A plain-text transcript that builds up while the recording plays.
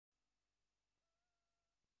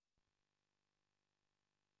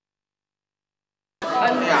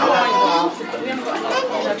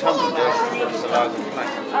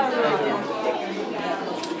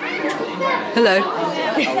Hello.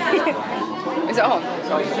 Is it on?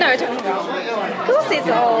 No, I don't know. Of course it's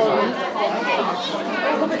on.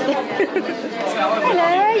 Hello,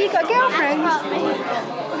 you got a girlfriend?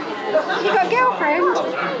 You got a girlfriend?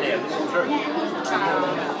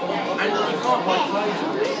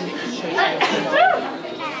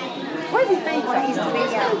 Where's his favourite? He's to be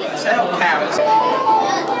out. Sell carrots.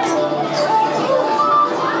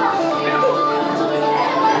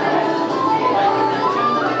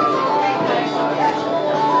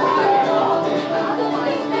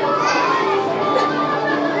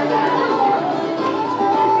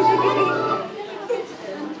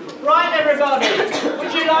 Right, everybody,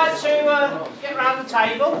 would you like to get round the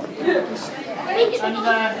table and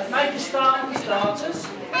make a start on the starters?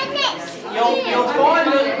 You'll find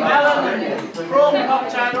that melon, prawn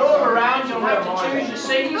cocktail are all around. You'll have to choose your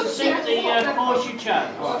seat to suit the course you chose.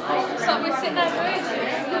 So we sit there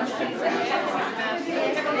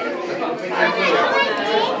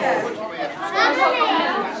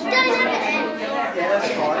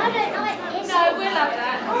No, we'll have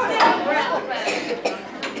that.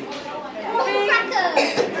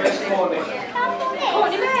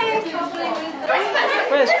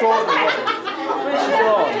 Where's Courtney? Where's she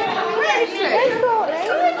gone?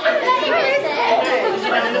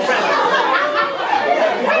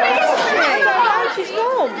 She's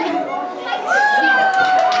gone.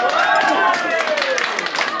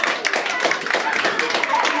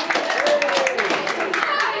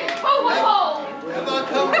 Have I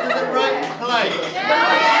come to the right place?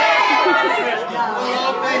 Well,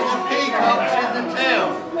 I've been to peacocks in the town.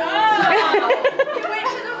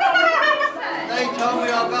 They told me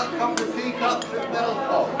I've got to come to peacocks at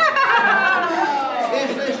Bellhop.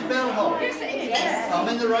 Is this Bellhop? I'm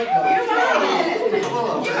in the right place.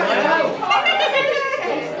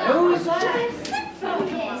 Who's that?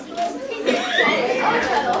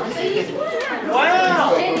 Wow!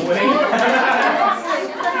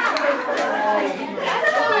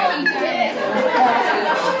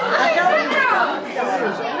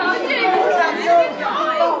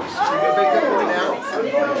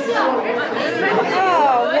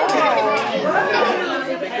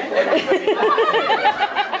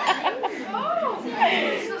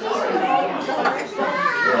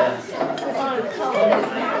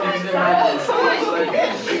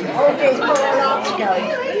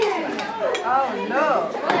 Oh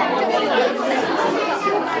no.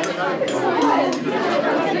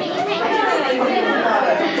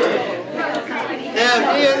 Now,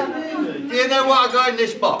 do you know what I got in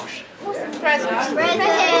this box? Presents. No,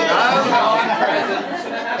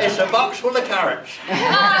 it's a box full of carrots.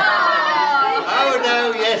 Oh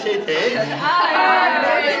no, yes it is.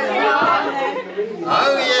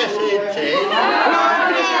 Oh yes it is.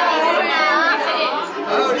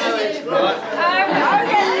 Oh no, it's not.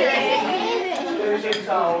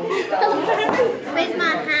 Where's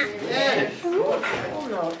my hat? Yes.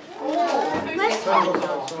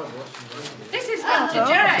 This is from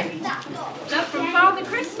today. That's from Father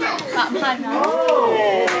Christmas.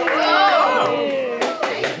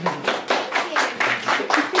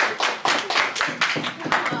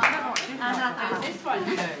 This one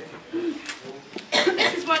too.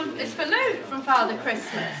 This is one. It's for Luke from Father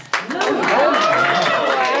Christmas.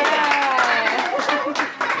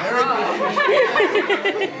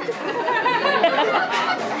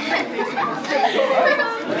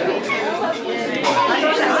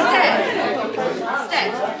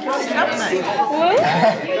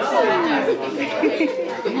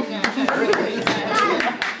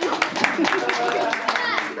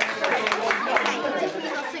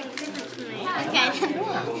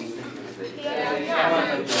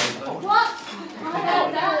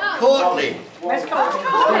 Courtney. Where's Courtney?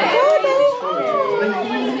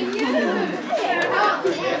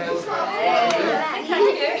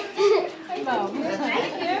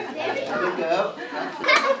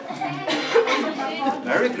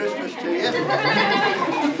 Merry Christmas to you.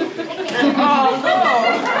 Oh no.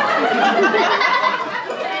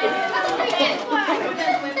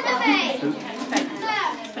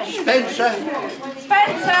 Spencer.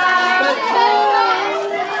 Spencer.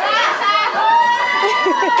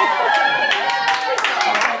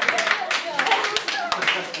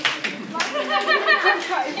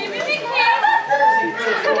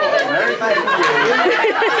 Merry Christmas.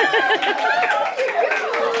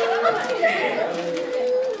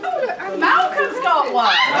 Malcolm's got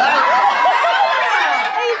one.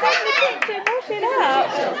 He's in the kitchen washing up.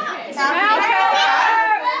 Malcolm.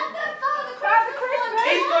 Father Christmas.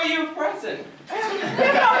 He's got you a present.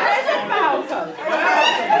 You've got a present, Malcolm.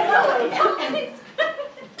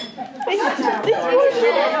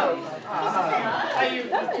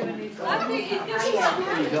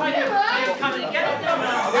 Come in, get it done.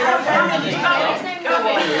 Come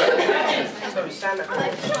in. So Santa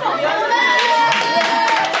Claus.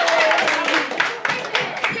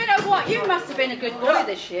 You know what? You must have been a good boy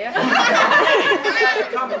this year.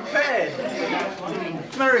 Come prepared.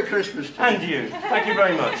 Merry Christmas to you. And you. Thank you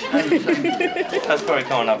very much. That's very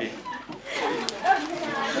kind of you.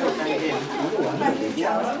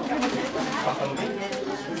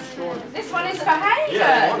 This one is for Hayden.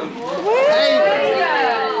 Yeah,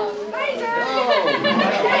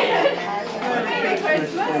 Merry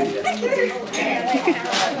Christmas.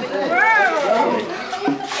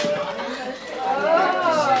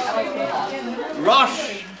 Ross.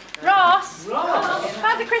 Ross,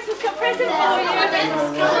 Father Christmas got a present for you.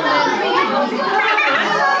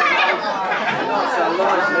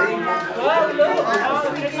 Well, look.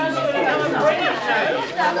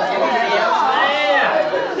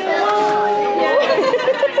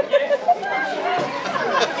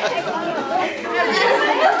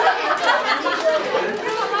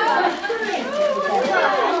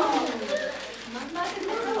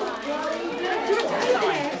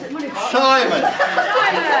 Simon.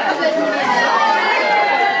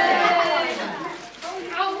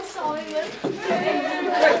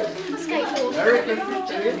 Merry Christmas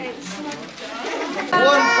to you.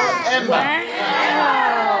 One for Emma. Wow.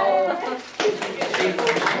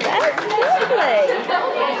 That's lovely.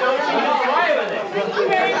 Thank you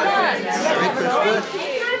very much. Merry Christmas.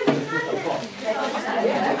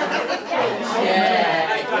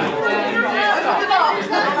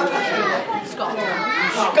 Scott.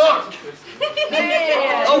 Scott.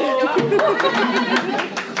 Oh.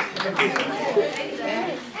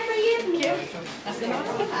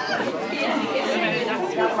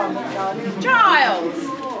 Giles.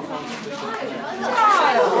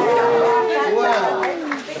 Wow.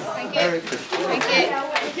 Merry Christmas.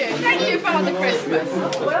 Thank you, Father Christmas.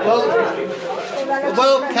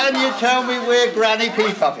 Well, can you tell me where Granny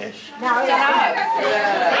Peacock is?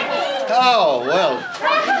 Oh, well.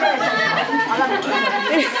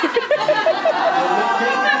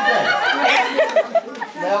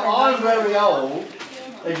 Now, I'm very old,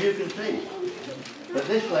 as you can see. But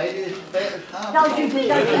this lady is about as half. Don't you do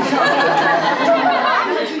that.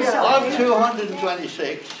 I'm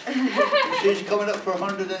 226. She's coming up for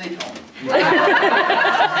 100 any time.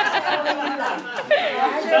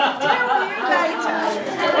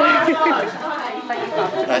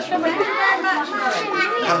 That's right.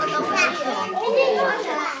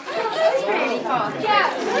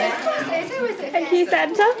 Thank you,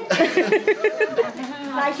 Santa.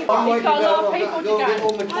 I'm going to go get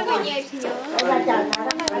all my toys.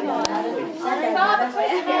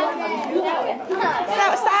 That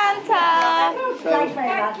was Santa.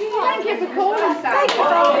 Thank you for calling, Santa.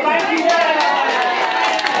 Thank you.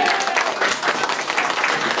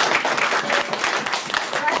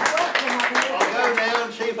 I'll go now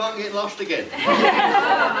and see if I can get lost again. Bye.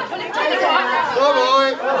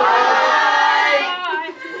 Bye-bye.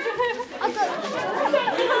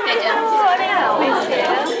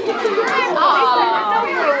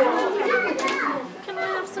 Can I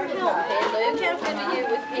have some help here, Luke? How good are you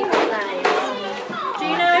with people's names? Do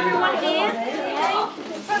you know everyone here?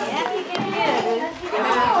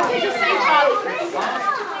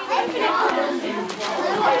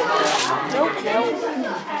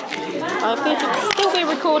 I'll still be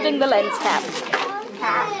recording the lens cap.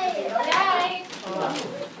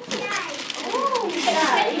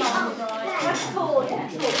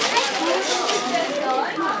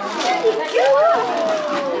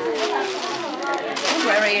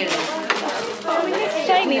 Where he is.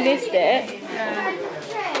 Shame he missed it.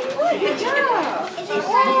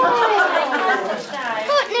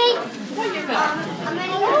 Courtney!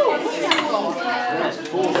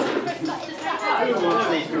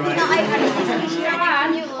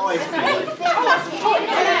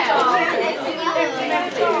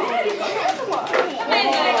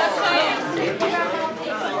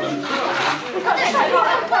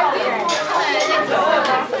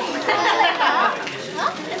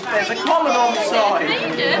 There's a common on the side. No,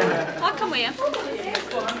 you do. I'll come with you.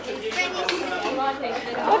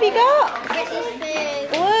 What have you got?